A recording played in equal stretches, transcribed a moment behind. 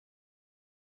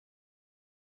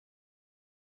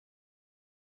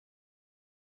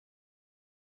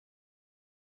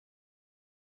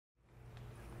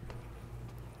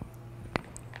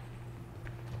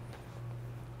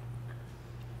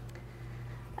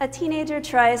A teenager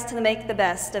tries to make the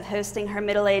best of hosting her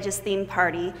Middle Ages themed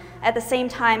party at the same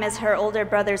time as her older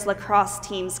brother's lacrosse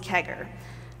team's kegger,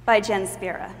 by Jen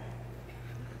Spira.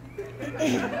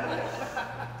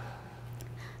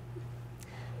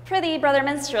 Prithee, Brother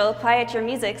Minstrel, quiet your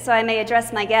music so I may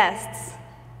address my guests.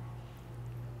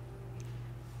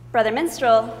 Brother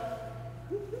Minstrel.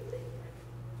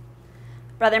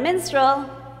 Brother Minstrel.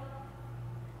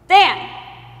 Dan!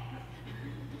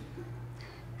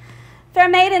 Fair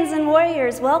maidens and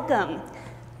warriors, welcome.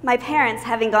 My parents,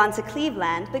 having gone to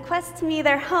Cleveland, bequest me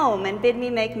their home and bid me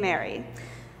make merry.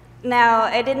 Now,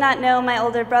 I did not know my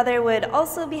older brother would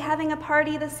also be having a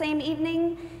party the same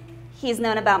evening. He's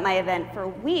known about my event for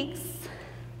weeks.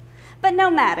 But no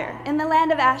matter, in the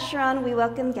land of Acheron, we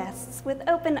welcome guests with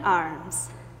open arms.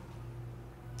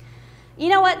 You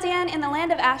know what, Dan? In the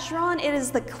land of Acheron, it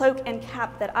is the cloak and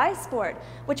cap that I sport,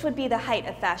 which would be the height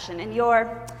of fashion, and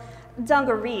your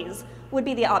dungarees would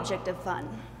be the object of fun.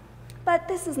 But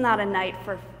this is not a night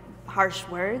for harsh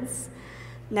words.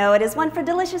 No, it is one for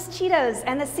delicious Cheetos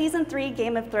and the Season 3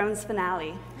 Game of Thrones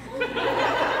finale.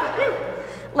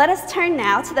 Let us turn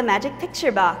now to the magic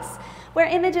picture box, where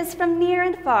images from near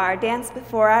and far dance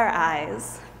before our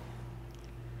eyes.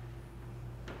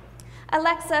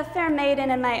 Alexa, fair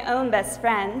maiden and my own best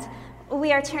friend,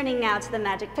 we are turning now to the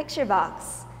magic picture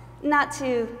box, not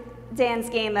to Dan's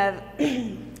game of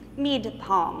mead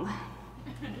pong.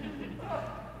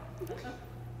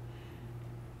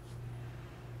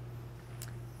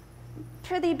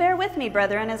 Prithee, bear with me,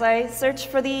 brethren, as I search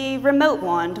for the remote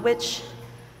wand, which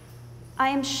I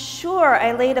am sure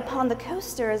I laid upon the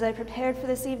coaster as I prepared for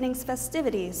this evening's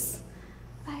festivities.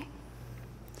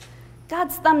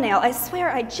 God's thumbnail, I swear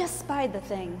I just spied the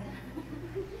thing.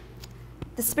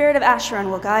 The spirit of Acheron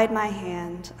will guide my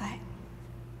hand.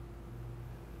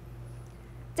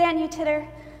 Dan, you titter,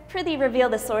 prithee reveal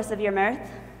the source of your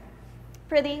mirth.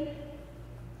 Prithee?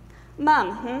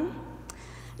 Mum,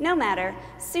 No matter,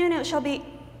 soon it shall be...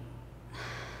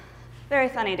 Very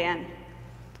funny, Dan.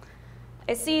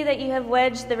 I see that you have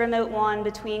wedged the remote wand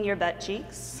between your butt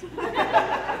cheeks.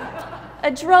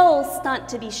 A droll stunt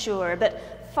to be sure,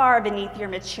 but far beneath your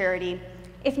maturity,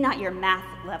 if not your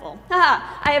math level.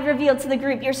 I have revealed to the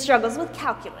group your struggles with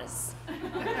calculus.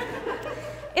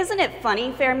 Isn't it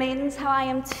funny, fair maidens, how I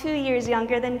am 2 years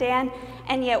younger than Dan,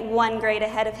 and yet 1 grade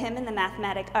ahead of him in the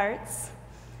mathematic arts?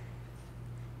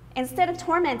 Instead of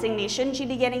tormenting me, shouldn't you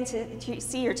be getting to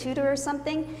see your tutor or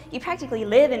something? You practically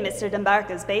live in Mr.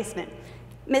 Dumbarco's basement.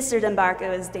 Mr.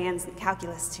 Dumbarco is Dan's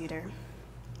calculus tutor.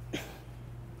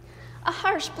 A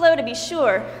harsh blow, to be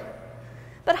sure,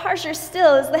 but harsher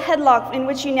still is the headlock in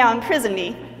which you now imprison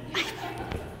me.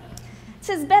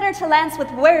 'Tis better to lance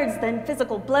with words than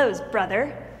physical blows,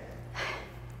 brother.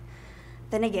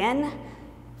 Then again,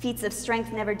 feats of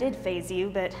strength never did faze you,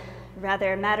 but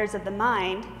rather matters of the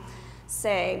mind.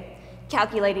 Say,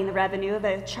 calculating the revenue of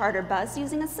a charter bus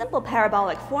using a simple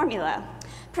parabolic formula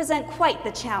present quite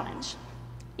the challenge.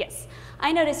 Yes,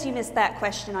 I noticed you missed that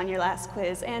question on your last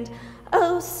quiz, and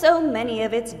oh, so many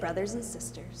of its brothers and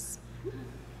sisters.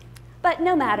 But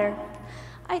no matter,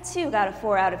 I too got a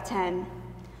 4 out of 10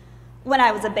 when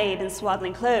I was a babe in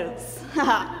swaddling clothes.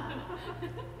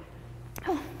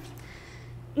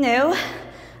 No,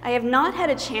 I have not had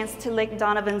a chance to lick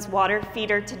Donovan's water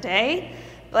feeder today,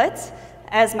 but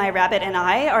as my rabbit and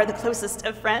I are the closest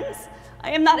of friends,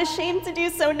 I am not ashamed to do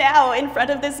so now in front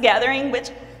of this gathering,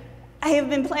 which I have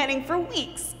been planning for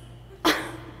weeks.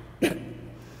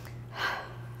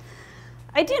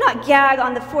 I do not gag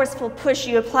on the forceful push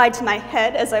you applied to my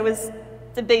head as I was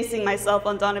debasing myself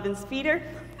on Donovan's feeder.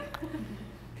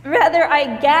 Rather,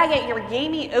 I gag at your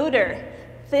gamey odor.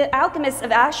 The alchemists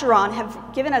of Acheron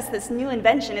have given us this new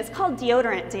invention. It's called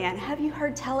deodorant, Dan. Have you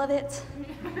heard tell of it?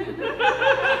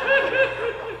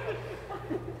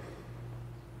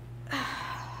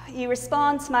 You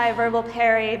respond to my verbal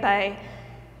parry by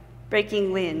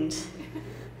breaking wind.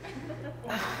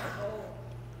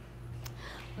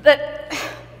 But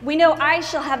we know I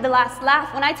shall have the last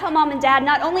laugh when I tell Mom and Dad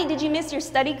not only did you miss your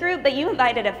study group, but you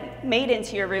invited a maid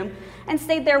into your room and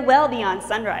stayed there well beyond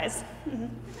sunrise.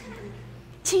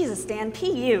 Jesus, Dan,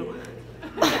 P.U.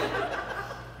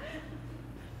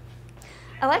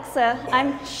 Alexa,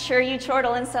 I'm sure you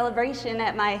chortle in celebration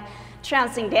at my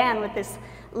trouncing Dan with this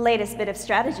latest bit of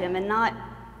stratagem, and not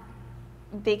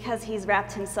because he's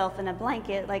wrapped himself in a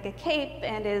blanket like a cape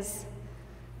and is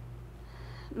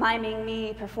miming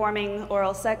me performing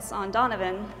oral sex on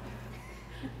Donovan.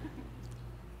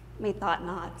 Methought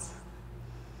not.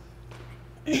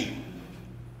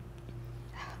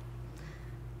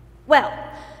 Well,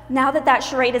 now that that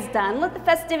charade is done, let the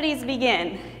festivities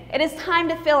begin. It is time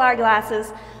to fill our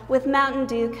glasses with Mountain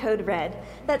Dew Code Red,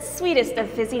 that sweetest of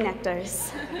fizzy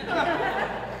nectars.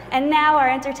 And now our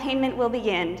entertainment will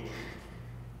begin,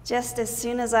 just as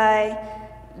soon as I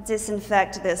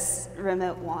disinfect this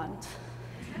remote wand.